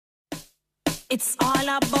It's all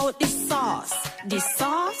about the sauce. The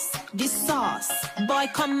sauce, the sauce. Boy,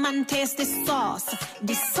 come and taste the sauce.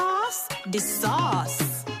 The sauce, the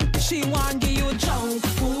sauce. She want give you junk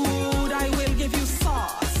food, I will give you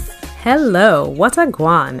sauce. Hello, what's a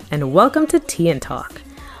guan, and welcome to Tea and Talk,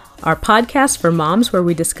 our podcast for moms where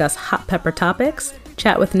we discuss hot pepper topics,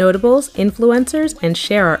 chat with notables, influencers, and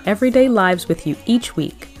share our everyday lives with you each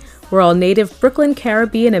week. We're all native Brooklyn,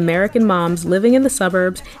 Caribbean, American moms living in the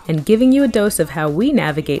suburbs and giving you a dose of how we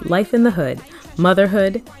navigate life in the hood,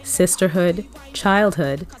 motherhood, sisterhood,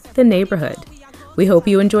 childhood, the neighborhood. We hope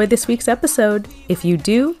you enjoyed this week's episode. If you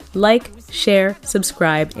do, like, share,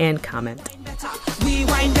 subscribe, and comment.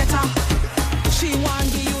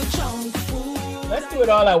 Let's do it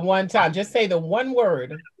all at one time. Just say the one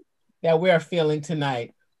word that we are feeling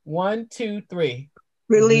tonight. 1, 2, 3.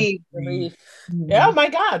 Relief. Relief. Oh my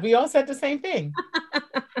God, we all said the same thing.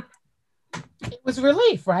 It was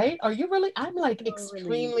relief, right? Are you really? I'm like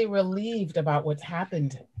extremely relieved about what's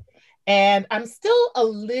happened. And I'm still a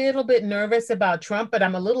little bit nervous about Trump, but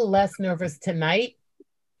I'm a little less nervous tonight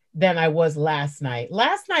than I was last night.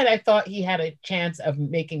 Last night, I thought he had a chance of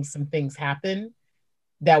making some things happen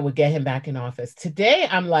that would get him back in office. Today,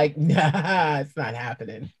 I'm like, nah, it's not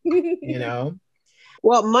happening, you know?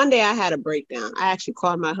 Well, Monday I had a breakdown. I actually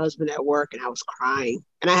called my husband at work and I was crying.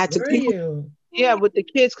 And I had to with the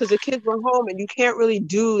kids, because the kids were home and you can't really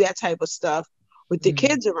do that type of stuff with the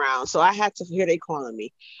kids around. So I had to, here they calling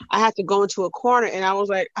me. I had to go into a corner and I was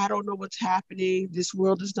like, I don't know what's happening. This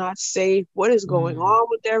world is not safe. What is going on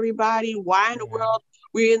with everybody? Why in the world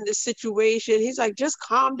we're in this situation? He's like, just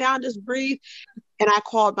calm down, just breathe. And I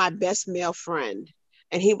called my best male friend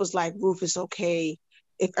and he was like, Ruth, it's okay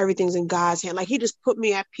if everything's in God's hand. Like, he just put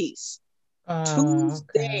me at peace.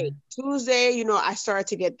 Tuesday, you know, I started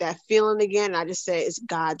to get that feeling again. I just said, it's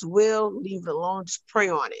God's will, leave it alone, just pray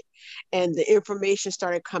on it. And the information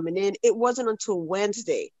started coming in. It wasn't until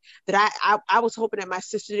Wednesday that I was hoping that my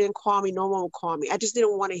sister didn't call me. No one would call me. I just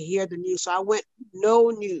didn't want to hear the news. So I went,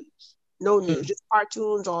 no news, just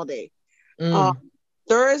cartoons all day.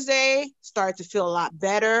 Thursday, started to feel a lot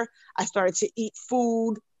better. I started to eat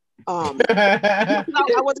food. No, I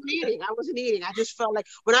wasn't eating. I just felt like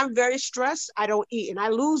when I'm very stressed, I don't eat and I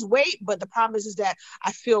lose weight. But the problem is that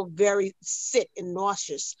I feel very sick and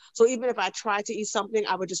nauseous. So even if I try to eat something,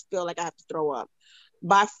 I would just feel like I have to throw up.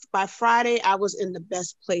 By Friday, I was in the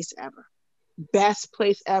best place ever.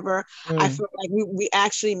 I felt like we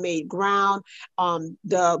actually made ground.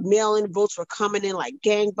 The mail-in votes were coming in like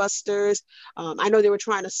gangbusters. I know they were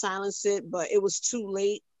trying to silence it, but it was too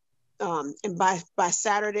late. And by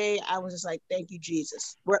Saturday, I was just like, thank you,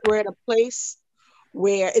 Jesus. We're at a place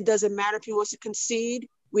where it doesn't matter if he wants to concede.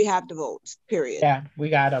 We have the votes, period. Yeah, we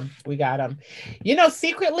got him. You know,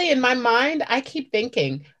 secretly in my mind, I keep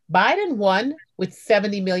thinking Biden won with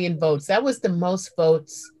 70 million votes. That was the most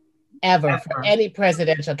votes ever for any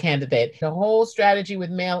presidential candidate. The whole strategy with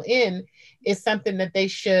mail-in is something that they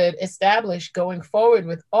should establish going forward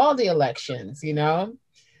with all the elections, you know?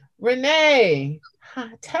 Renee,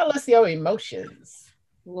 tell us your emotions.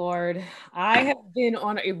 Lord, I have been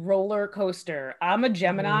on a roller coaster. I'm a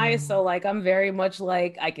Gemini, so like I'm very much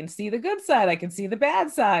like I can see the good side, I can see the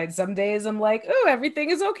bad side. Some days I'm like, oh,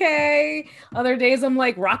 everything is okay. Other days I'm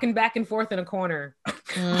like rocking back and forth in a corner.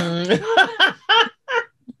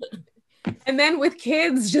 And then with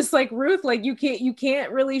kids, just like Ruth, like you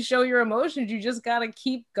can't really show your emotions. You just gotta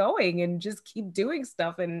keep going and just keep doing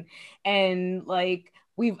stuff. And like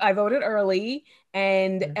I voted early,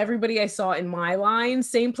 and everybody I saw in my line,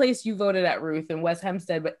 same place you voted at, Ruth, in West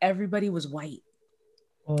Hempstead, but everybody was white.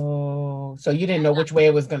 Oh, so you didn't know which way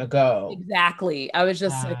it was going to go. Exactly. I was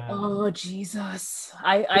just like, oh, Jesus.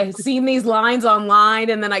 I seen these lines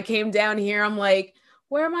online, and then I came down here. I'm like,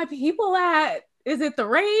 where are my people at? Is it the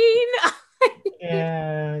rain?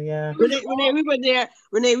 Yeah. Renee, we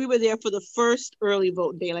were there for the first early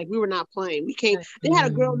vote day. Like, we were not playing. We came. They had a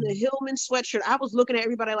girl in the Hillman sweatshirt. I was looking at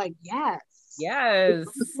everybody like, yes,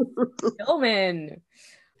 Hillman.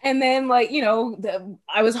 And then, like, you know,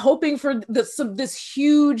 I was hoping for this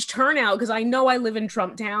huge turnout because I know I live in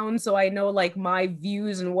Trump Town, so I know like my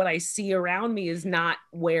views and what I see around me is not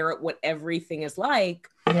what everything is like.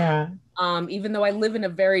 Yeah. Even though I live in a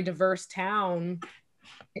very diverse town.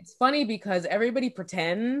 It's funny because everybody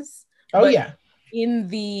pretends. Oh yeah. In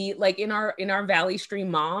the like in our Valley Stream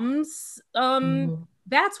moms,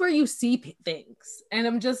 that's where you see things, and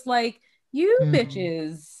I'm just like, you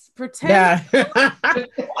bitches pretend. Yeah.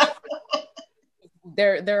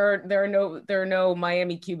 there are no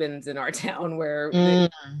Miami Cubans in our town where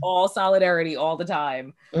all solidarity all the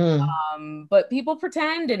time. But people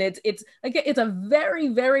pretend, and it's like it's a very,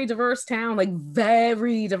 very diverse town, like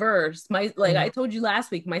very diverse. I told you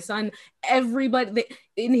last week, my son, everybody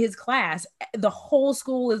in his class, the whole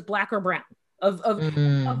school is Black or brown of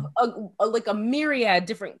like a myriad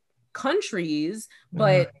different countries,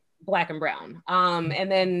 but Black and brown.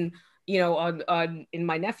 And then in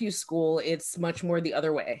my nephew's school, it's much more the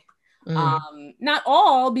other way. Not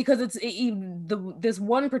all, because this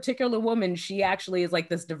one particular woman, she actually is like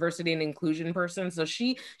this diversity and inclusion person. So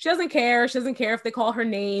she doesn't care. She doesn't care if they call her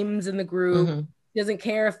names in the group. She doesn't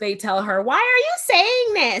care if they tell her, why are you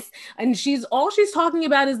saying this? And she's talking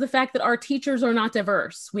about is the fact that our teachers are not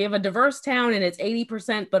diverse. We have a diverse town and it's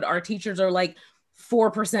 80%, but our teachers are like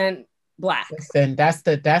 4% Black. Listen, that's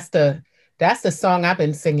the song I've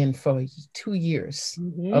been singing for 2 years.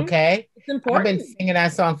 Okay. It's important. I've been singing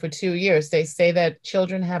that song for 2 years. They say that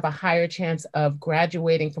children have a higher chance of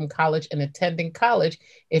graduating from college and attending college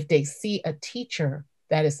if they see a teacher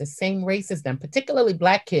that is the same race as them, particularly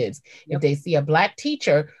Black kids. Yep. If they see a Black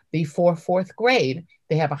teacher before 4th grade,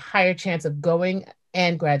 they have a higher chance of going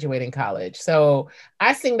and graduating college. So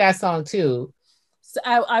I sing that song too. So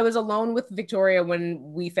I was alone with Victoria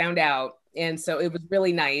when we found out. And so it was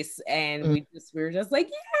really nice. And we were just like,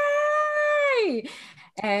 yay.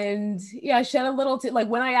 And yeah, I shed a little, like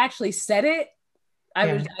when I actually said it,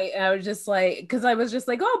 I was just like, because I was just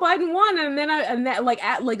like, oh, Biden won. And then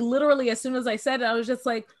literally as soon as I said it, I was just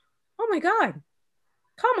like, oh my God,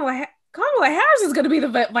 Kamala Harris is going to be the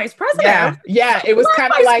vice president. Yeah. It was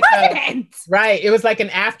kind of like right. It was like an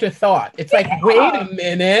afterthought. It's like, wait a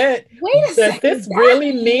minute. Does this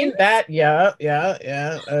really mean that? Yeah.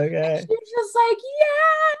 Okay. She was just like,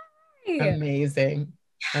 yay. Amazing.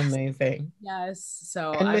 Yes.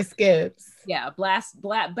 So and Miss Gibbs. Yeah,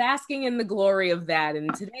 basking in the glory of that.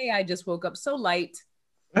 And today I just woke up so light.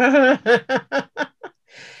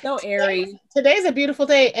 So airy. Today's a beautiful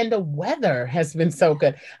day, and the weather has been so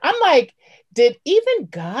good. I'm like, did even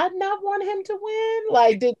God not want him to win?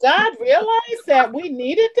 Like, did God realize that we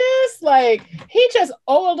needed this? Like, he just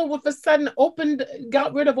all of a sudden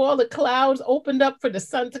got rid of all the clouds, opened up for the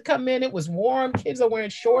sun to come in. It was warm. Kids are wearing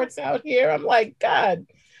shorts out here. I'm like, God,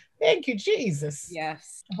 thank you, Jesus.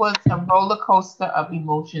 Yes. It was a roller coaster of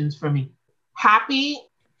emotions for me. Happy.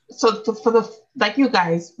 So like you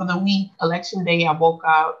guys, for the week, election day, I woke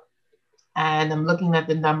up and I'm looking at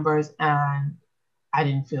the numbers and I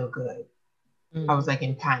didn't feel good. I was like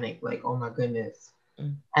in panic, like, oh my goodness.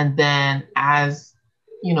 And then as,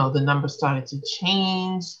 the numbers started to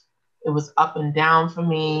change, it was up and down for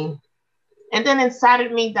me. And then it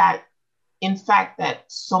saddened me that, in fact, that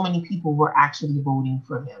so many people were actually voting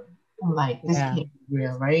for him. I'm like, this can't be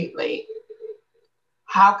real, right? Like,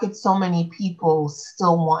 how could so many people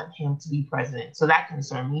still want him to be president? So that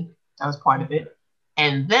concerned me. That was part of it.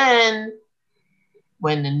 And then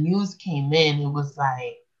when the news came in, it was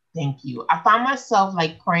like, thank you. I found myself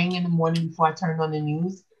like praying in the morning before I turned on the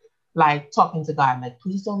news, like talking to God, like,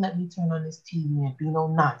 please don't let me turn on this TV and be no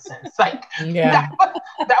nonsense. Like, that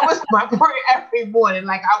was my prayer every morning.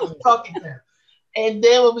 Like, I was talking to him. And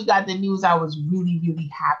then when we got the news, I was really, really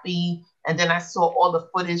happy. And then I saw all the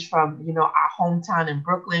footage from, our hometown in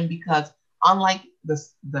Brooklyn, because unlike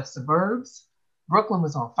the suburbs, Brooklyn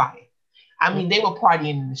was on fire. I mean, they were partying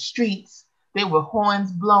in the streets. There were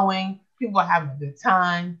horns blowing. People were having a good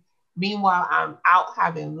time. Meanwhile, I'm out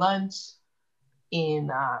having lunch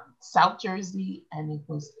in South Jersey, and it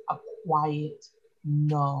was a quiet,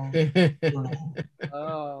 no feeling.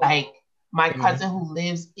 Like, my cousin who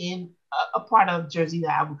lives in a part of Jersey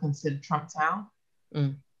that I would consider Trump Town,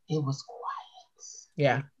 it was quiet.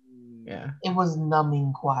 Yeah. It was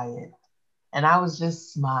numbing quiet. And I was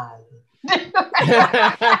just smiling.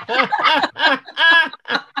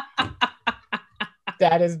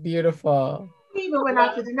 That is beautiful. We even went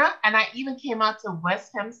out to dinner, and I even came out to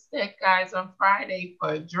West Hempstead, guys, on Friday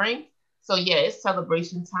for a drink. So yeah, it's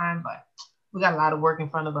celebration time, but we got a lot of work in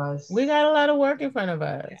front of us.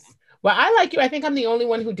 Yeah. Well, I like you. I think I'm the only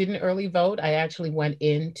one who didn't early vote. I actually went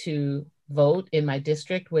in to vote in my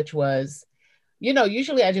district, which was,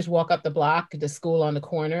 usually I just walk up the block. The school on the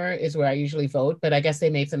corner is where I usually vote, but I guess they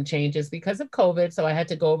made some changes because of COVID. So I had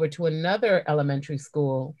to go over to another elementary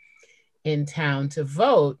school in town to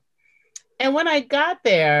vote. And when I got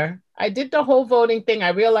there, I did the whole voting thing. I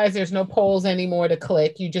realized there's no polls anymore to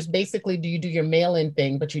click. You just basically do your mail-in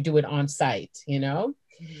thing, but you do it on site,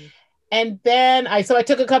 And then I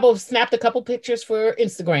snapped a couple pictures for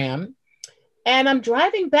Instagram, and I'm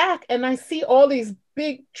driving back and I see all these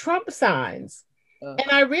big Trump signs.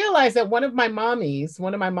 And I realized that one of my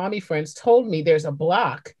mommy friends told me there's a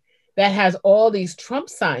block that has all these Trump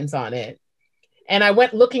signs on it. And I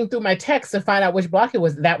went looking through my text to find out which block it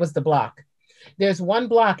was. That was the block. There's one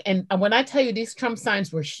block. And when I tell you these Trump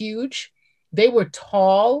signs were huge, they were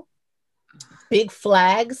tall, big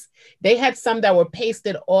flags. They had some that were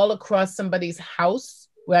pasted all across somebody's house,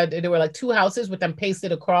 where there were like 2 houses with them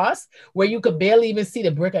pasted across, where you could barely even see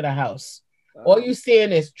the brick of the house. All you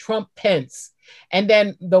seeing is Trump Pence. And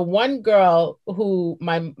then the one girl who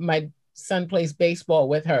my son plays baseball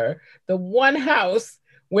with her, the one house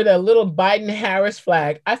with a little Biden Harris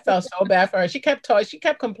flag, I felt so bad for her. She kept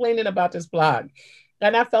complaining about this block.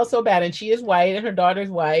 And I felt so bad. And she is white and her daughter's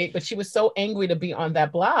white, but she was so angry to be on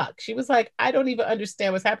that block. She was like, I don't even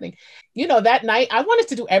understand what's happening. You know, that night I wanted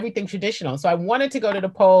to do everything traditional. So I wanted to go to the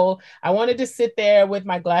poll. I wanted to sit there with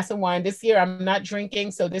my glass of wine. This year I'm not drinking.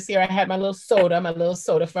 So this year I had my little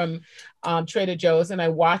soda from Trader Joe's, and I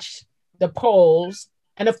watched the polls.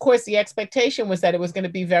 And of course, the expectation was that it was going to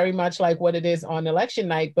be very much like what it is on election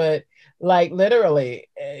night. But like literally,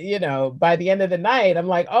 you know, by the end of the night, I'm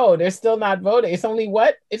like, oh, they're still not voting. It's only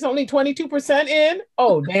what? It's only 22% in?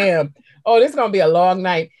 Oh, damn. Oh, this is going to be a long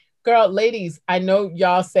night. Girl, ladies, I know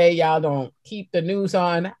y'all say y'all don't keep the news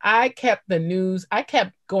on. I kept the news. I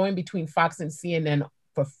kept going between Fox and CNN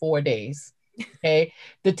for 4 days. Okay.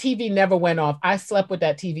 The TV never went off. I slept with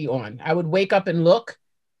that TV on. I would wake up and look.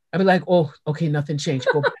 I'd be like, oh, okay, nothing changed.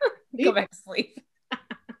 Go back. Go back to sleep.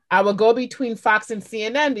 I would go between Fox and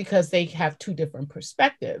CNN because they have 2 different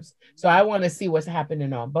perspectives. So I want to see what's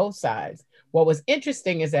happening on both sides. What was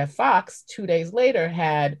interesting is that Fox 2 days later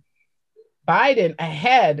had Biden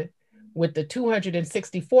ahead with the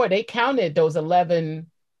 264. They counted those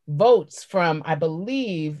 11 votes from, I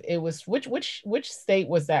believe it was, which state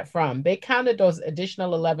was that from? They counted those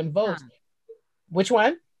additional 11 votes. Which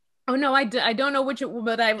one? Oh no, I don't know which,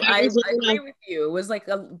 but I agree with you. It was like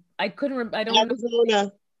I don't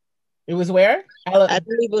Arizona. It was where? I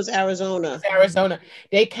believe it was Arizona. Arizona.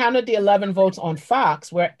 They counted the 11 votes on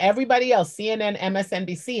Fox, where everybody else, CNN,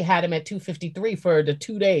 MSNBC, had them at 253 for the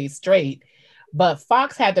 2 days straight. But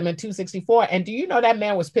Fox had them at 264. And do you know that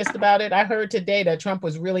man was pissed about it? I heard today that Trump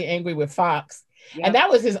was really angry with Fox. Yep. And that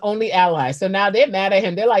was his only ally. So now they're mad at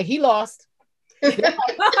him. They're like, he lost.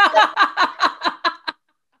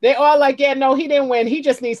 They all like, yeah, no, he didn't win. He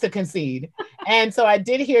just needs to concede. And so I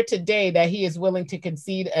did hear today that he is willing to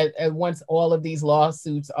concede once all of these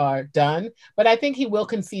lawsuits are done. But I think he will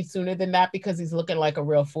concede sooner than that because he's looking like a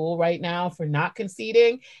real fool right now for not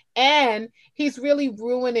conceding. And he's really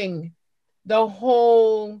ruining the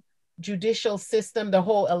whole judicial system, the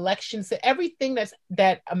whole election system, everything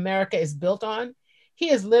that America is built on. He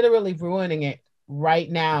is literally ruining it right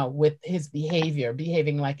now with his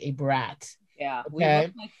behaving like a brat. Yeah, we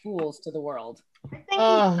look like fools to the world. I think he's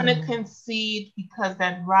going to concede because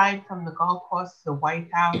that ride from the golf course to the White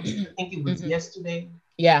House, I think it was yesterday.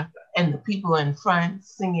 Yeah. And the people in front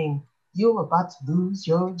singing, "You're about to lose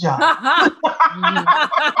your job."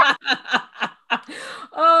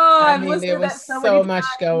 Oh, I mean, there was so much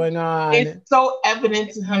going on. It's so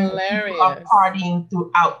evident to him that people are partying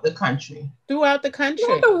throughout the country. Throughout the country.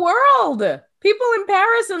 Throughout the world. People in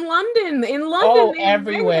Paris and London. In London,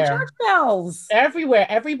 everywhere. Church bells.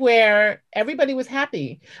 Everywhere. Everybody was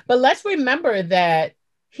happy. But let's remember that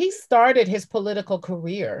he started his political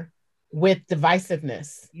career with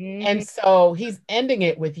divisiveness. And so he's ending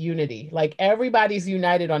it with unity. Like everybody's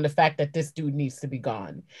united on the fact that this dude needs to be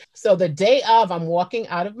gone. So the day of, I'm walking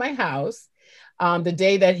out of my house. The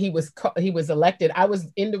day that he was elected, I was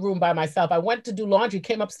in the room by myself. I went to do laundry,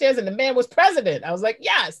 came upstairs, and the man was president. I was like,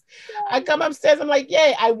 yes. I come upstairs, I'm like,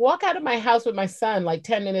 yay. I walk out of my house with my son like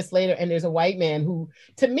 10 minutes later, and there's a white man who,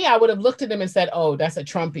 to me, I would have looked at him and said, oh, that's a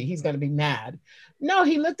Trumpy. He's going to be mad. No,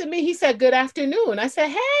 he looked at me. He said, good afternoon. I said,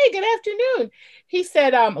 hey, good afternoon. He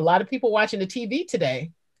said, a lot of people watching the TV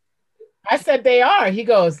today. I said, they are. He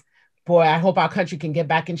goes, boy, I hope our country can get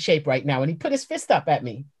back in shape right now. And he put his fist up at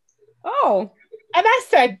me. Oh. And I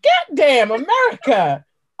said, God damn, America.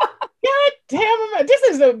 God damn, America. This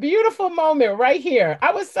is a beautiful moment right here.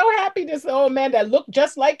 I was so happy this old man that looked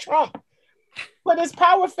just like Trump put his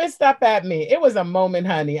power fist up at me. It was a moment,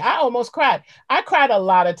 honey. I almost cried. I cried a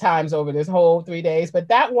lot of times over this whole 3 days, but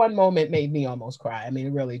that one moment made me almost cry. I mean,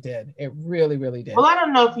 it really did. It really, really did. Well, I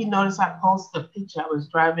don't know if you noticed, I posted a picture. I was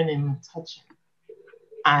driving in Metuchen,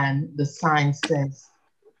 and the sign says,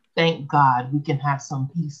 thank God we can have some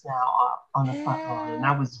peace now on the front lawn. And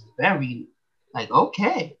I was very like,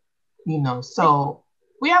 okay, so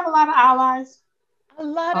we have a lot of allies. A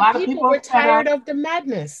lot of people were tired of the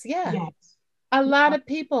madness. Yeah. Yes. A lot of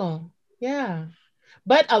people. Yeah.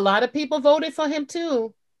 But a lot of people voted for him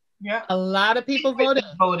too. Yeah. A lot of people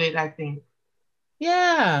voted, I think.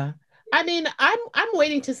 Yeah. I mean, I'm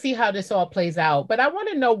waiting to see how this all plays out, but I want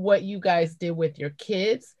to know what you guys did with your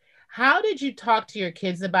kids. How did you talk to your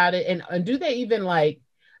kids about it? And do they even like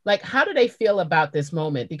how do they feel about this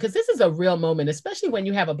moment? Because this is a real moment, especially when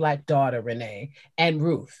you have a Black daughter, Renee, and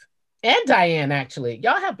Ruth. And Diane, actually.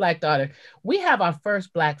 Y'all have Black daughter. We have our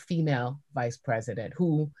first Black female vice president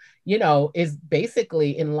who, is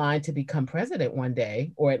basically in line to become president one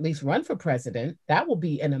day, or at least run for president. That will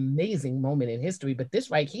be an amazing moment in history. But this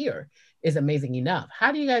right here is amazing enough.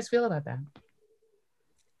 How do you guys feel about that?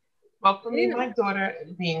 Well, for me, my daughter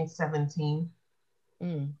being 17,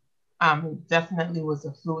 definitely was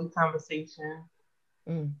a fluid conversation.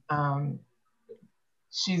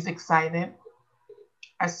 She's excited.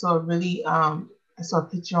 I saw a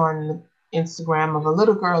picture on Instagram of a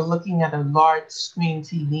little girl looking at a large screen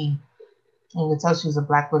TV. And you can tell she was a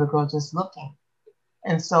Black little girl just looking.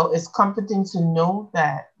 And so it's comforting to know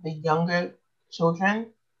that the younger children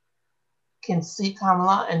can see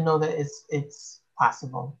Kamala and know that it's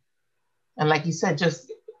possible. And like you said,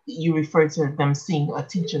 just you referred to them seeing a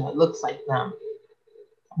teacher that looks like them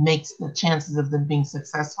makes the chances of them being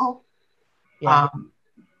successful. Yeah.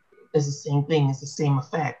 It's the same thing. It's the same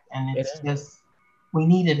effect. And it's just, we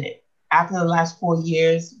needed it. After the last 4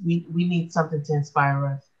 years, we need something to inspire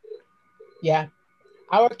us. Yeah.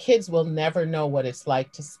 Our kids will never know what it's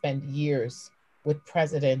like to spend years with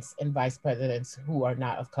presidents and vice presidents who are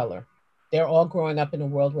not of color. They're all growing up in a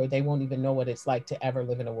world where they won't even know what it's like to ever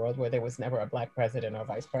live in a world where there was never a Black president or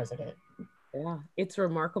vice president. Yeah, it's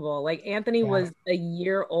remarkable. Like Anthony was a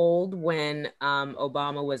year old when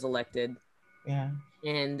Obama was elected. Yeah.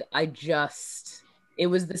 And it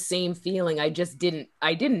was the same feeling. I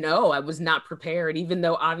didn't know. I was not prepared, even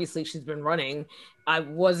though obviously she's been running. I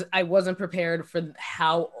wasn't prepared for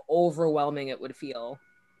how overwhelming it would feel.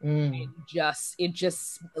 It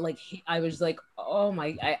just like, I was like, oh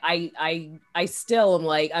my, I still am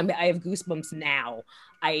like, I have goosebumps now.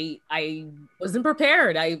 I wasn't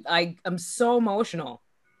prepared. I'm so emotional.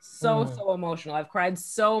 So emotional. I've cried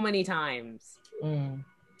so many times.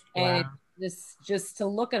 And just to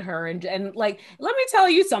look at her and like, let me tell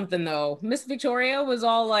you something though. Miss Victoria was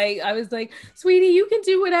all like, I was like, sweetie, you can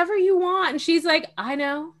do whatever you want. And she's like, I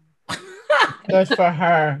know. Good for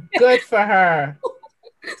her. Good for her.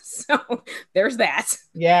 So there's that.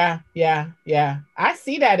 Yeah. I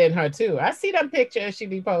see that in her too. I see them pictures she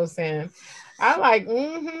be posting. I'm like,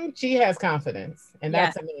 she has confidence. And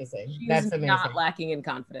that's amazing. That's amazing. Not lacking in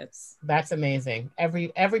confidence. That's amazing.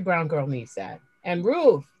 Every brown girl needs that. And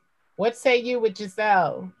Ruth, what say you with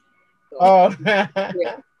Giselle? Oh,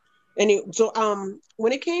 So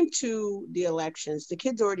when it came to the elections, the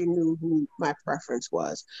kids already knew who my preference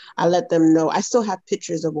was. I let them know. I still have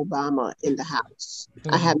pictures of Obama in the house.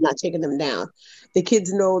 I have not taken them down. The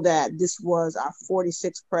kids know that this was our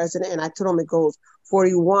 46th president, and I told them it goes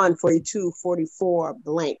 41, 42, 44,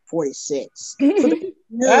 blank, 46. So they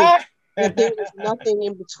knew that there was nothing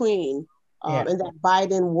in between. And that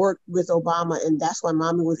Biden worked with Obama, and that's why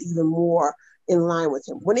Mommy was even more in line with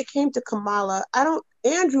him. When it came to Kamala,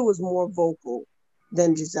 Andrew was more vocal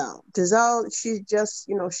than Giselle. Giselle, she just,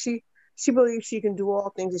 she believes she can do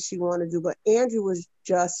all things that she want to do, but Andrew was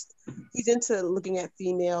just, he's into looking at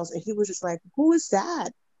females, and he was just like, who is that?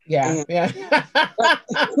 Yeah. But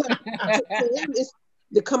to him,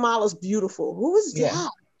 the Kamala's beautiful. Who is that?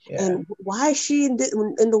 Yeah. And why is she in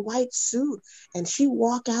the white suit? And she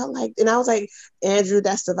walk out like, and I was like, Andrew,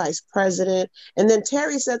 that's the vice president. And then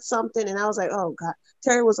Terry said something, and I was like, oh God.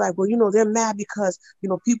 Terry was like, well, they're mad because,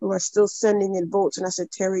 people are still sending in votes. And I said,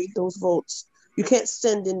 Terry, those votes, you can't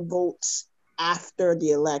send in votes after the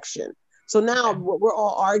election. So now we're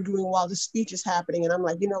all arguing while the speech is happening. And I'm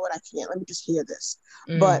like, you know what? I can't. Let me just hear this.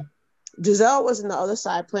 But Giselle was on the other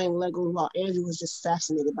side playing Lego while Andrew was just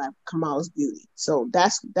fascinated by Kamala's beauty. So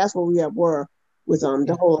that's where we were with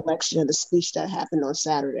the whole election and the speech that happened on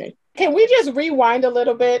Saturday. Can we just rewind a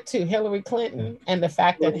little bit to Hillary Clinton and the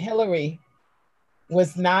fact that Hillary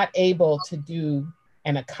was not able to do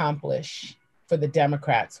and accomplish for the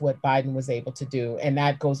Democrats what Biden was able to do? And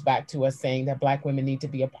that goes back to us saying that Black women need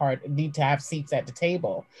to have seats at the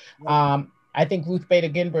table. I think Ruth Bader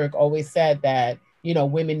Ginsburg always said that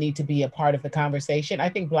women need to be a part of the conversation. I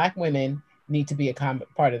think Black women need to be a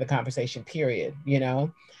part of the conversation, period.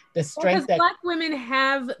 The strength that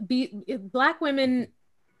Black women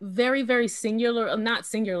very, very singular, not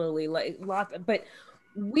singularly, but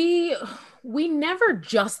we never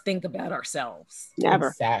just think about ourselves.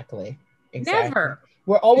 Exactly. Never.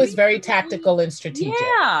 we're always very tactical and strategic.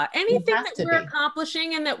 Yeah, anything that we're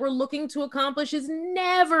accomplishing and that we're looking to accomplish is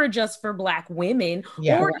never just for Black women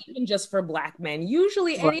or even just for Black men.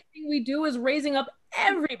 Usually anything we do is raising up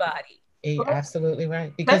everybody. You're absolutely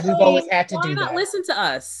right. Because we've always had to do that. Why not listen to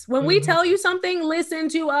us? When we tell you something, listen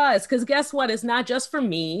to us. Because guess what? It's not just for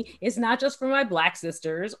me. It's not just for my Black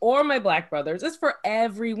sisters or my Black brothers. It's for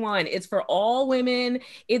everyone. It's for all women.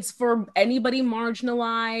 It's for anybody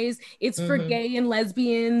marginalized. It's for gay and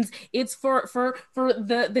lesbians. It's for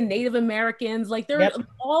the Native Americans. Like there's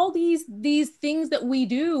all these things that we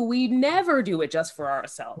do. We never do it just for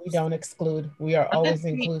ourselves. We don't exclude. We are always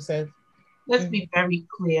inclusive. Let's be very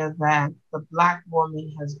clear that the Black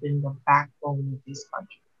woman has been the backbone of this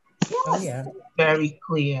country. Yes. Oh, yeah. Very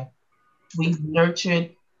clear. We've nurtured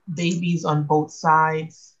babies on both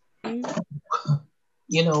sides.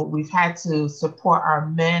 You know, we've had to support our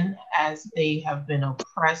men as they have been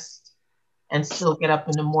oppressed and still get up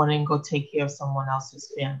in the morning and go take care of someone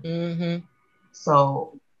else's family.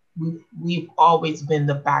 So we've always been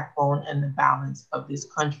the backbone and the balance of this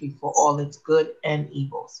country for all its good and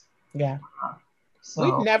evils. Yeah. So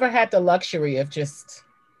we've never had the luxury of just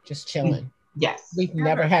chilling. Yes. We've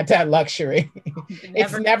never had that luxury.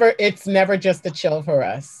 It's never just a chill for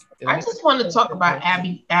us. I just want to talk about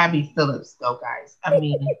Abby Phillips though, guys. I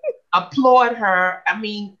mean, applaud her. I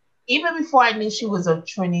mean, even before I knew she was a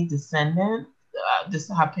Trini descendant,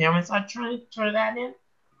 her parents are Trinidadian,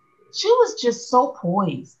 she was just so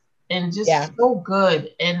poised and just so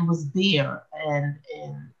good and was there and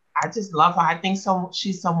I just love her. I think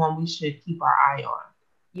she's someone we should keep our eye on.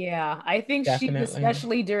 Yeah, I think she,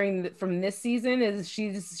 especially from this season, is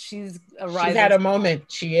she's a rising. She's had a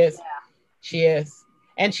moment. She is. Yeah. She is,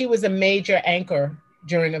 and she was a major anchor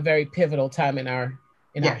during a very pivotal time in our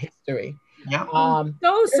history. Yeah.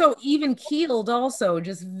 So even keeled, also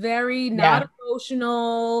just very not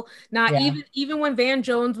emotional. Not even when Van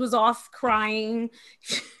Jones was off crying.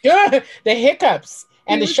 The hiccups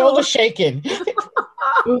and the shoulder shaking.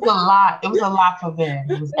 It was a lot. It was a lot for Van.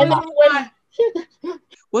 It was a lot.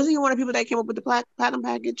 Wasn't he one of the people that came up with the platinum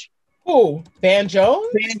package? Who? Van Jones?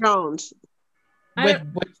 Van Jones.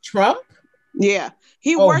 With Trump? Yeah.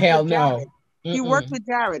 He worked hell with no. He worked with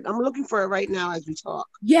Jared. I'm looking for it right now as we talk.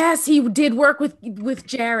 Yes, he did work with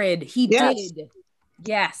Jared. He did.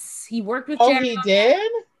 Yes, he worked with Jared. Oh, he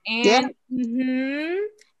did?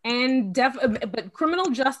 And but criminal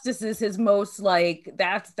justice is his most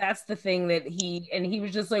that's the thing that he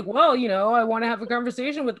was just like, well, you know, I want to have a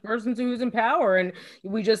conversation with the person who's in power and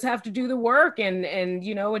we just have to do the work and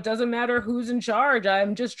you know, it doesn't matter who's in charge.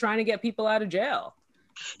 I'm just trying to get people out of jail.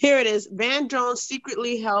 Here it is. Van Jones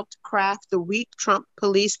secretly helped craft the weak Trump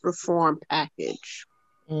police reform package.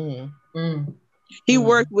 He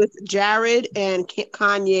worked with Jared and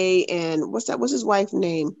Kanye and what's his wife's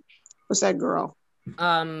name? What's that girl?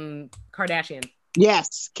 Kardashian.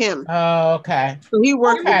 Yes, Kim. Oh, okay. So he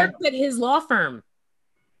worked at his law firm.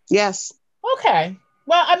 Yes. Okay.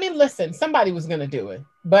 Well, I mean, listen, somebody was going to do it.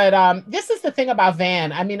 But this is the thing about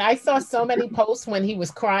Van. I mean, I saw so many posts when he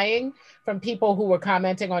was crying from people who were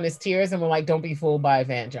commenting on his tears and were like, don't be fooled by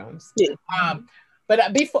Van Jones. Yeah.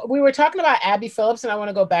 But before we were talking about Abby Phillips, and I want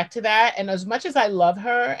to go back to that. And as much as I love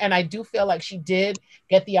her, and I do feel like she did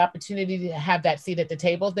get the opportunity to have that seat at the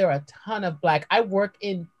table, there are a ton of I work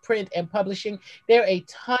in print and publishing. There are a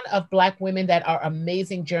ton of Black women that are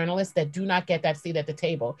amazing journalists that do not get that seat at the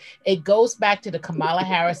table. It goes back to the Kamala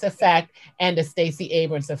Harris effect and the Stacey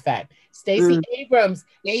Abrams effect. Stacey Abrams,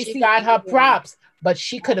 she got her props, but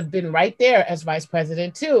she could have been right there as vice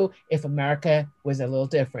president too if America was a little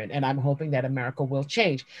different. And I'm hoping that America will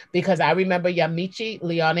change, because I remember Yamiche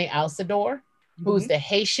Leone Alcindor, who's the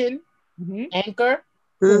Haitian anchor,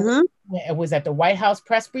 who was at the White House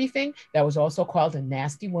press briefing, that was also called a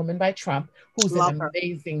nasty woman by Trump, who's an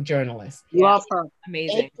amazing journalist. Love her.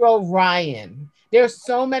 Amazing. April Ryan. There's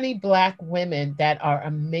so many Black women that are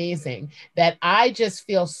amazing that I just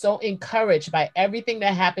feel so encouraged by everything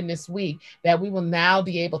that happened this week that we will now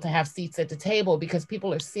be able to have seats at the table because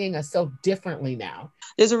people are seeing us so differently now.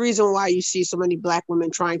 There's a reason why you see so many Black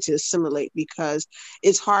women trying to assimilate, because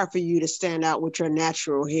it's hard for you to stand out with your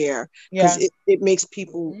natural hair because it makes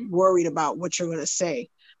people worried about what you're going to say.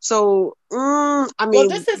 So, I mean. Well,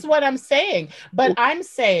 this is what I'm saying. But I'm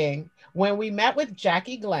saying when we met with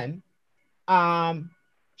Jackie Glenn,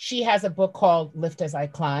 she has a book called Lift as I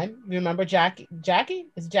Climb. You remember Jackie? Jackie?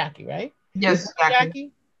 It's Jackie, right? Yes,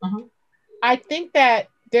 Jackie. I think that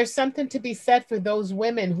there's something to be said for those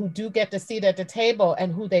women who do get the seat at the table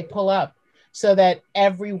and who they pull up so that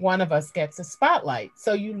every one of us gets a spotlight.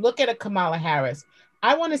 So you look at a Kamala Harris.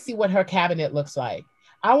 I want to see what her cabinet looks like.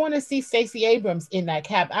 I want to see Stacey Abrams in that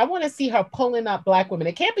cap. I want to see her pulling up Black women.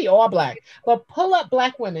 It can't be all Black, but pull up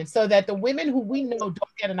Black women so that the women who we know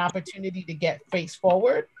don't get an opportunity to get face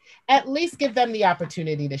forward, at least give them the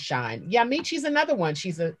opportunity to shine. Yamichi's another one.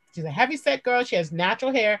 She's a heavy set girl. She has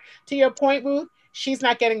natural hair. To your point, Ruth, she's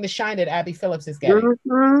not getting the shine that Abby Phillips is getting.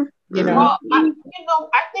 Mm-hmm. You know? Well,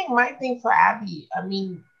 I think my thing for Abby, I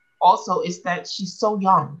mean, also is that she's so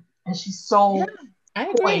young and she's so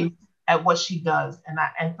poised at what she does,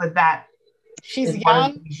 and for that, she's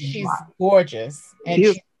young, she's gorgeous, and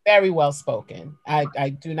she's very well spoken. I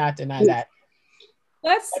do not deny that.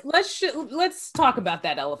 Let's talk about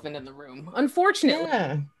that elephant in the room.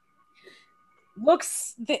 Unfortunately,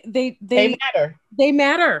 looks they matter. They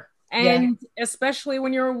matter, and especially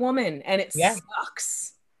when you're a woman, and it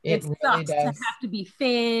sucks. It really sucks to have to be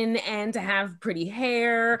thin and to have pretty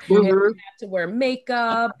hair and to have to wear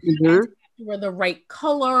makeup and to have to wear the right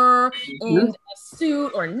color and a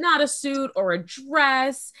suit or not a suit or a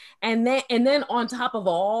dress, and then on top of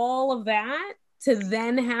all of that, to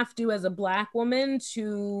then have to, as a Black woman,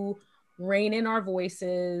 to rein in our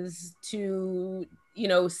voices, to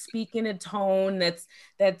speak in a tone that's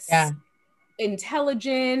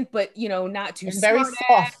intelligent, but not too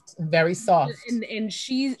very soft, and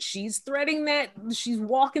she's threading that, she's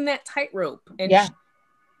walking that tightrope, and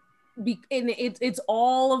it's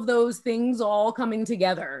all of those things all coming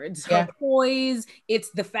together. It's her poise,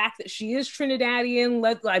 it's the fact that she is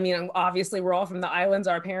Trinidadian. I mean, obviously we're all from the islands,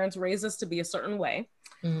 our parents raised us to be a certain way,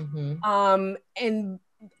 and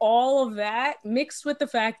all of that mixed with the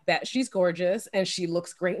fact that she's gorgeous and she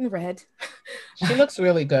looks great in red. She looks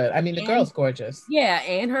really good. I mean, the girl's gorgeous. Yeah,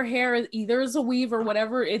 and her hair either is a weave or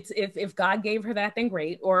whatever. It's if God gave her that, then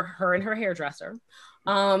great. Or her and her hairdresser.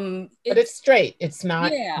 But it's straight. It's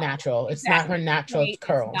not natural. It's not her natural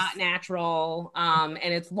curls. It's not natural. And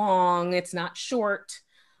it's long. It's not short.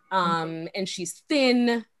 And she's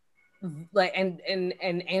thin. Like and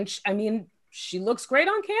I mean, she looks great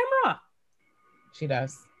on camera. She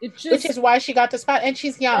does. Which is why she got the spot, and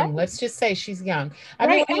she's young. Right. Let's just say she's young. I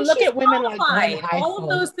mean, when you look at women like all of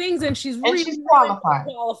those things, and she's really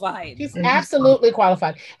qualified. She's absolutely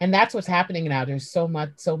qualified, and that's what's happening now. There's so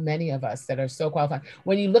many of us that are so qualified.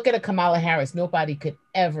 When you look at a Kamala Harris, nobody could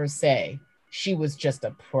ever say she was just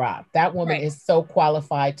a prop. That woman is so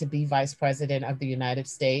qualified to be vice president of the United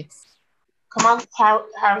States. Kamala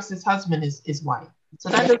Harris's husband is white, so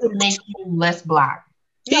that doesn't make you less Black.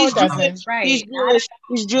 He's Jewish. Right.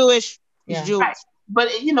 He's Jewish. Right. But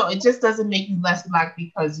it just doesn't make you less Black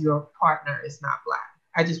because your partner is not Black.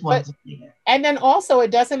 I just wanted to say that. And then also,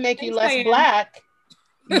 it doesn't make you less Black.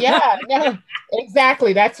 Yeah, no,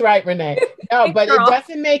 exactly. That's right, Renee. No, but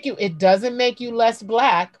it doesn't make you less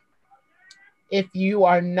Black if you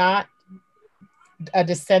are not a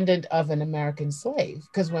descendant of an American slave.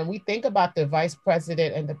 Because when we think about the vice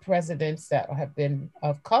president and the presidents that have been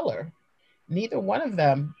of color, neither one of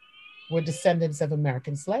them were descendants of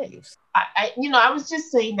American slaves. I was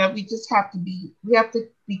just saying that we have to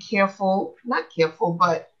be careful, not careful,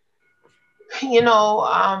 but we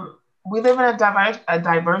live in a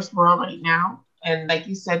diverse world right now. And like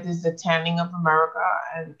you said, there's the tanning of America,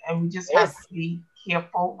 and we just have to be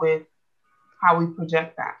careful with how we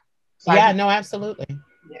project that. So absolutely.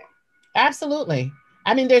 Yeah. Absolutely.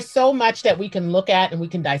 I mean, there's so much that we can look at and we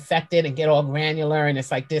can dissect it and get all granular. And it's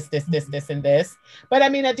like this, and this. But I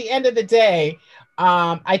mean, at the end of the day,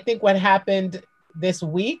 I think what happened this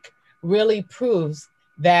week really proves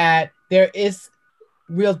that there is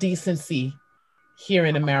real decency here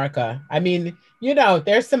in America. I mean,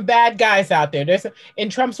 there's some bad guys out there. In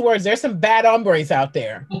Trump's words, there's some bad hombres out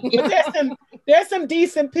there. But there's some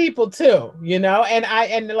decent people too,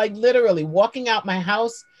 and like literally walking out my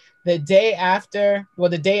house the day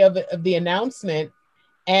of the announcement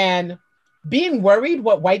and being worried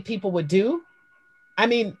what white people would do. I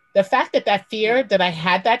mean, the fact that I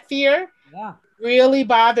had that fear really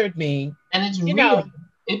bothered me. And it's real.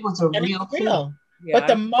 It was a real thing. Yeah, but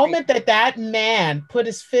the moment that man put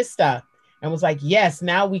his fist up and was like, yes,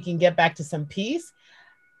 now we can get back to some peace.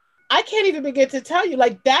 I can't even begin to tell you,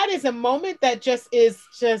 like, that is a moment that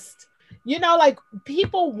like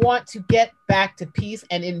people want to get back to peace.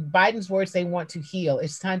 And in Biden's words, they want to heal.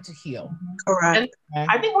 It's time to heal. Correct. And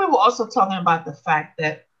I think we were also talking about the fact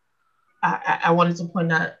that I wanted to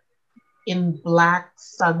point out in Black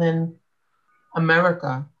Southern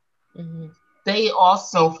America, they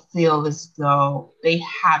also feel as though they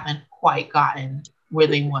haven't quite gotten where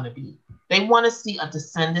they want to be. They want to see a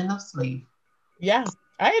descendant of slave. Yeah,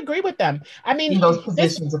 I agree with them. I mean, in those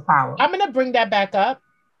positions of power. I'm going to bring that back up.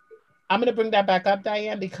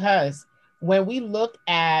 Diane, because when we look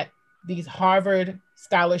at these Harvard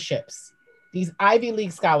scholarships, these Ivy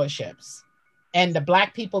League scholarships, and the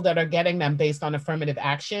Black people that are getting them based on affirmative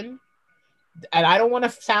action, and I don't want to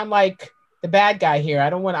sound like the bad guy here.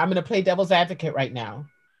 I'm going to play devil's advocate right now.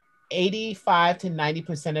 85 to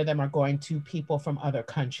 90% of them are going to people from other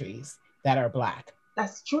countries that are Black.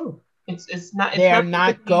 That's true. They're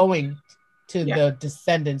not going to the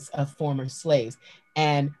descendants of former slaves.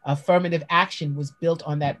 And affirmative action was built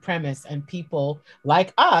on that premise. And people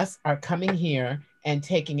like us are coming here and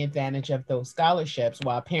taking advantage of those scholarships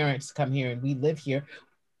while parents come here and we live here.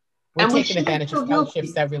 We're taking advantage of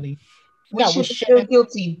scholarships that really... We should feel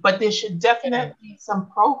guilty, but there should definitely be some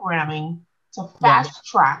programming to fast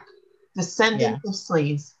track descendants of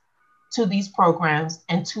slaves to these programs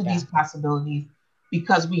and to these possibilities,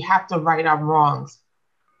 because we have to right our wrongs.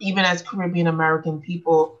 Even as Caribbean American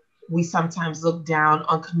people, we sometimes look down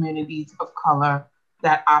on communities of color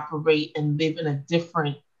that operate and live in a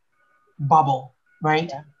different bubble, right?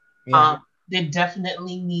 There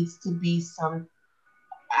definitely needs to be some,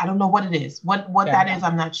 I don't know what it is. What that is,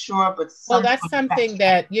 I'm not sure. But that's something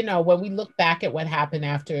that, when we look back at what happened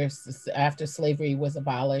after slavery was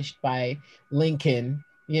abolished by Lincoln,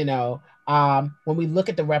 when we look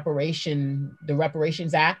at the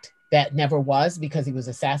Reparations Act that never was because he was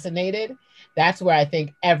assassinated, that's where I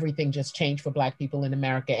think everything just changed for Black people in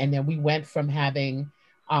America. And then we went from having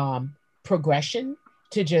progression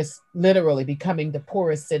to just literally becoming the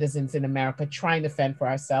poorest citizens in America, trying to fend for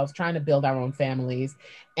ourselves, trying to build our own families.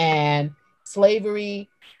 And slavery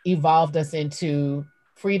evolved us into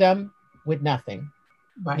freedom with nothing,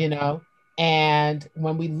 And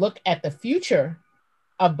when we look at the future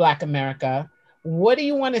of Black America, what do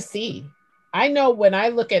you want to see? I know when I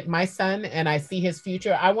look at my son and I see his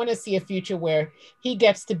future, I want to see a future where he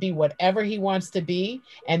gets to be whatever he wants to be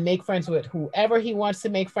and make friends with whoever he wants to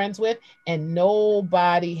make friends with. And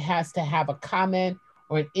nobody has to have a comment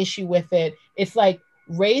or an issue with it. It's like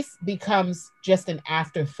race becomes just an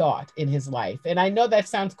afterthought in his life. And I know that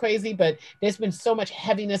sounds crazy, but there's been so much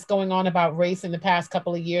heaviness going on about race in the past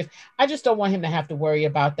couple of years. I just don't want him to have to worry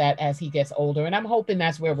about that as he gets older. And I'm hoping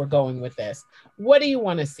that's where we're going with this. What do you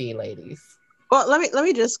want to see, ladies? Well, let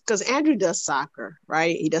me just, because Andrew does soccer,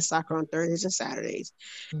 right? He does soccer on Thursdays and Saturdays.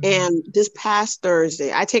 Mm-hmm. And this past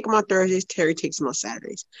Thursday, I take him on Thursdays, Terry takes him on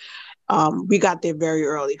Saturdays. We got there very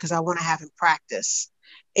early because I want to have him practice.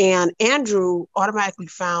 And Andrew automatically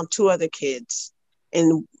found two other kids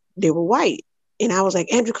and they were white. And I was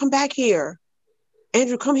like, Andrew, come back here.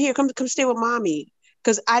 Andrew, come here, come stay with mommy.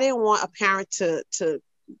 Because I didn't want a parent to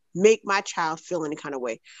make my child feel any kind of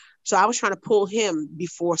way. So I was trying to pull him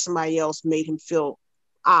before somebody else made him feel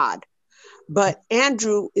odd. But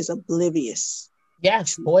Andrew is oblivious.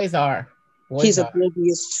 Yes, boys are. He's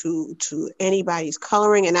oblivious to anybody's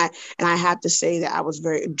coloring. And I have to say that I was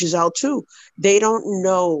Giselle too. They don't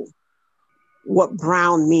know what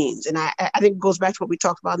brown means. And I think it goes back to what we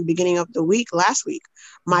talked about in the beginning of the week, last week.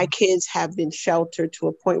 My kids have been sheltered to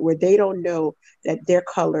a point where they don't know that their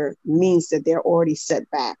color means that they're already set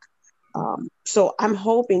back. So I'm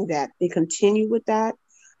hoping that they continue with that,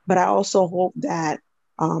 but I also hope that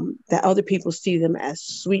that other people see them as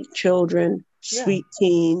sweet children, sweet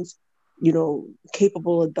teens,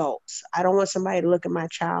 capable adults. I don't want somebody to look at my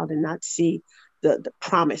child and not see the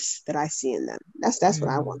promise that I see in them. That's what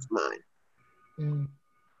I want for mine.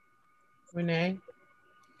 Renee?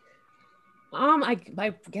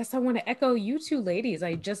 I guess I want to echo you two ladies.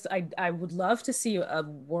 I would love to see a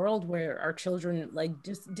world where our children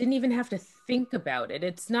just didn't even have to think about it.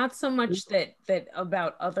 It's not so much that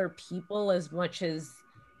about other people as much as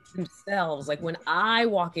themselves. Like when I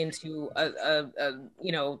walk into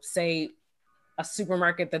say a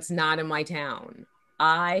supermarket that's not in my town,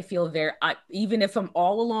 I feel even if I'm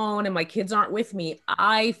all alone and my kids aren't with me,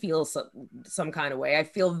 I feel some kind of way. I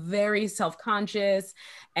feel very self-conscious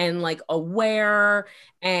and aware,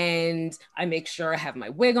 and I make sure I have my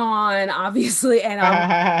wig on, obviously. And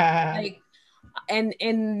I'm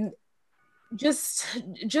and just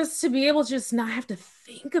to be able to just not have to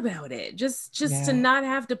think about it, just to not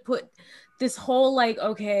have to put this whole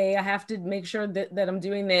okay, I have to make sure that I'm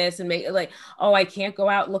doing this and make I can't go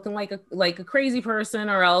out looking like a crazy person,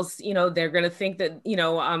 or else they're gonna think that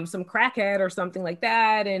I'm some crackhead or something like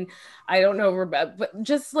that. And I don't know, but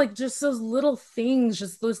just those little things,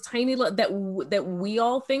 just those tiny that we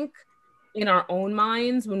all think in our own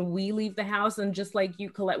minds when we leave the house. And just like you,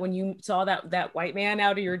 Colette, when you saw that white man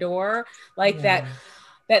out of your door,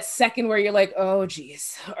 that second where you're like, oh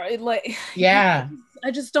geez,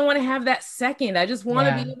 I just don't want to have that second. I just want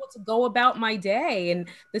to be able to go about my day. And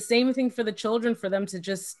the same thing for the children, for them to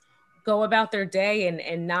just go about their day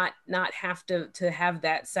and not have to have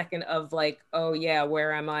that second of like, oh yeah,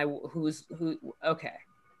 where am I? Who? Okay.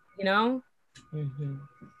 You know? Mm-hmm.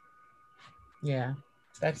 Yeah,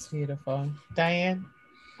 that's beautiful. Diane?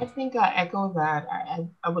 I think I echo that.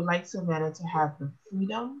 I would like Savannah to have the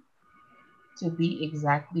freedom to be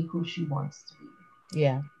exactly who she wants to be.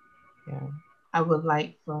 Yeah. I would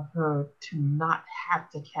like for her to not have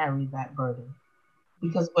to carry that burden,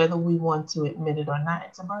 because whether we want to admit it or not,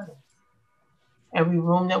 it's a burden. Every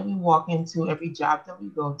room that we walk into, every job that we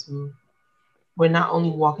go to, we're not only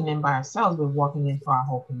walking in by ourselves, we're walking in for our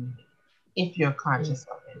whole community, if you're conscious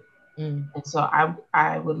of it. And so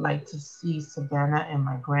I would like to see Savannah and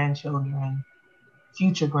my grandchildren,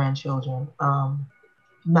 future grandchildren,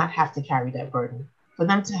 not have to carry that burden. For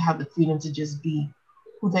them to have the freedom to just be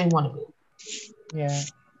who they want to be. Yeah,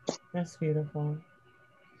 that's beautiful.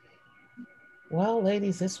 Well,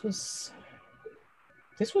 ladies, this was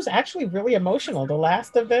actually really emotional. The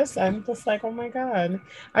last of this, I'm just like, oh my God,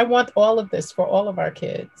 I want all of this for all of our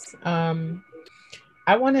kids.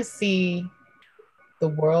 I want to see the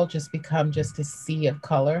world just become just a sea of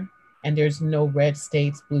color, and there's no red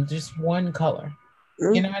states, blue, just one color.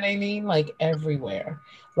 You know what I mean? Like everywhere,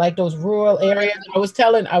 like those rural areas. I was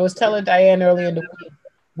telling Diane earlier in the week,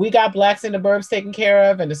 we got blacks in the burbs taken care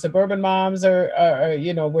of, and the suburban moms are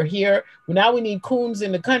we're here. Well, now we need coons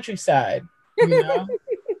in the countryside,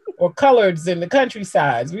 or coloreds in the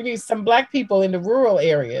countrysides. We need some black people in the rural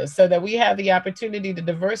areas so that we have the opportunity to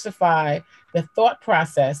diversify the thought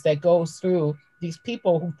process that goes through these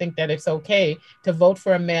people who think that it's okay to vote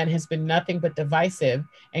for a man has been nothing but divisive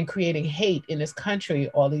and creating hate in this country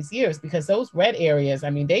all these years, because those red areas, I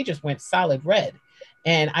mean, they just went solid red.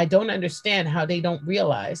 And I don't understand how they don't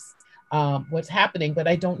realize what's happening, but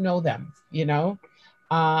I don't know them,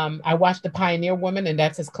 I watched The Pioneer Woman, and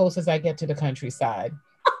that's as close as I get to the countryside.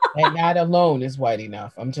 And that alone is white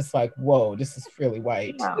enough. I'm just like, whoa, this is really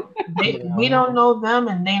white. We don't know them,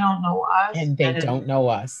 and they don't know us. And they don't know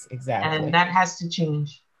us, exactly. And that has to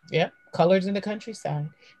change. Yep, colors in the countryside.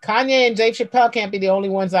 Kanye and Dave Chappelle can't be the only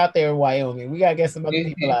ones out there in Wyoming. We got to get some other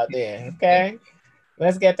people out there, okay?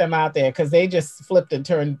 Let's get them out there, because they just flipped and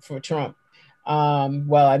turned for Trump.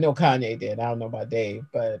 Well, I know Kanye did. I don't know about Dave,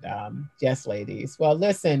 but yes, ladies. Well,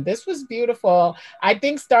 listen, this was beautiful. I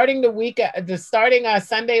think starting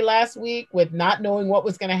Sunday last week with not knowing what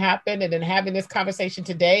was going to happen, and then having this conversation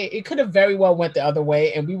today, it could have very well went the other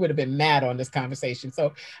way, and we would have been mad on this conversation.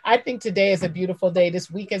 So I think today is a beautiful day. This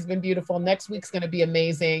week has been beautiful. Next week's going to be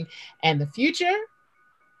amazing. And the future,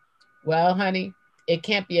 well, honey, it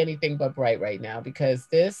can't be anything but bright right now, because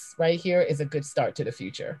this right here is a good start to the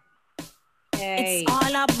future. It's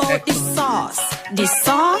all about the sauce. The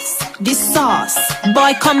sauce, the sauce.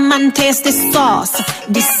 Boy, come and taste the sauce.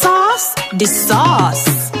 The sauce, the sauce.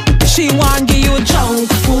 She want give you junk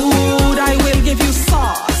food, I will give you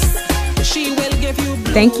sauce. She will give you.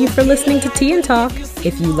 Thank you for listening to Tea and Talk.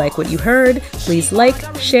 If you like what you heard, please like,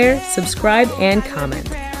 share, subscribe, and comment.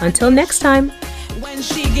 Until next time. When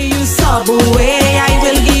she give you Subway, I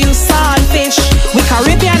will give you saltfish. We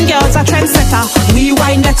Caribbean girls are trendsetter. We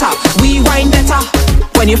wine better, we wine better.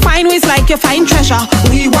 When you find ways like you find treasure,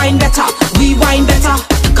 we wine better, we wine better.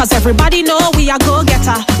 Cause everybody know we are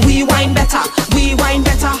go-getter. We wine better, we wine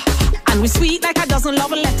better. And we sweet like a dozen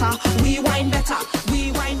love letter. We wine better,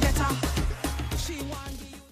 we wine